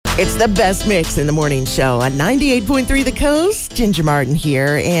It's the best mix in the morning show on 98.3 The Coast. Ginger Martin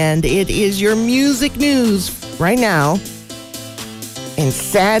here, and it is your music news right now. And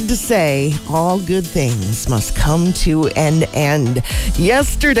sad to say, all good things must come to an end.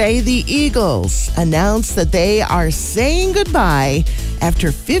 Yesterday, the Eagles announced that they are saying goodbye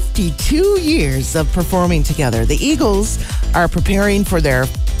after 52 years of performing together. The Eagles are preparing for their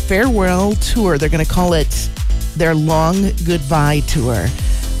farewell tour. They're going to call it their long goodbye tour.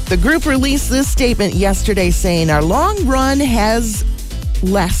 The group released this statement yesterday saying, "Our long run has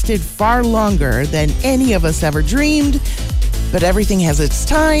lasted far longer than any of us ever dreamed, but everything has its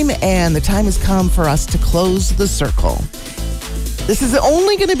time, and the time has come for us to close the circle." This is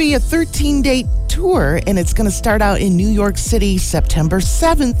only going to be a 13-date tour, and it's going to start out in New York City September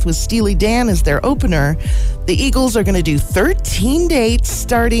 7th with Steely Dan as their opener. The Eagles are going to do 13 dates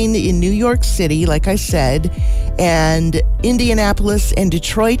starting in New York City, like I said, and Indianapolis and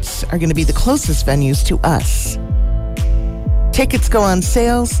Detroit are going to be the closest venues to us. Tickets go on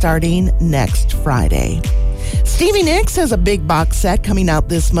sale starting next Friday. Stevie Nicks has a big box set coming out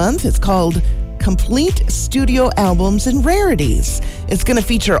this month. It's called Complete Studio Albums and Rarities. It's going to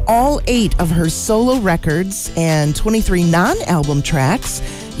feature all 8 of her solo records and 23 non-album tracks.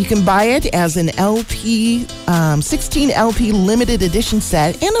 You can buy it as an LP, 16 LP limited edition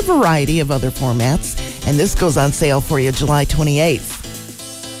set in a variety of other formats. And this goes on sale for you July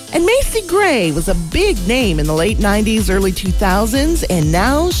 28th. And Macy Gray was a big name in the late 90s, early 2000s, and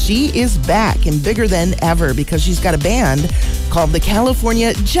now she is back and bigger than ever because she's got a band called the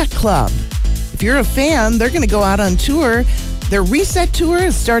California Jet Club. If you're a fan, they're going to go out on tour. Their Reset Tour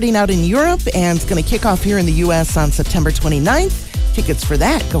is starting out in Europe and it's going to kick off here in the U.S. on September 29th. Tickets for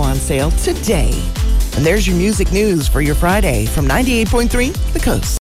that go on sale today. And there's your music news for your Friday from 98.3 The Coast.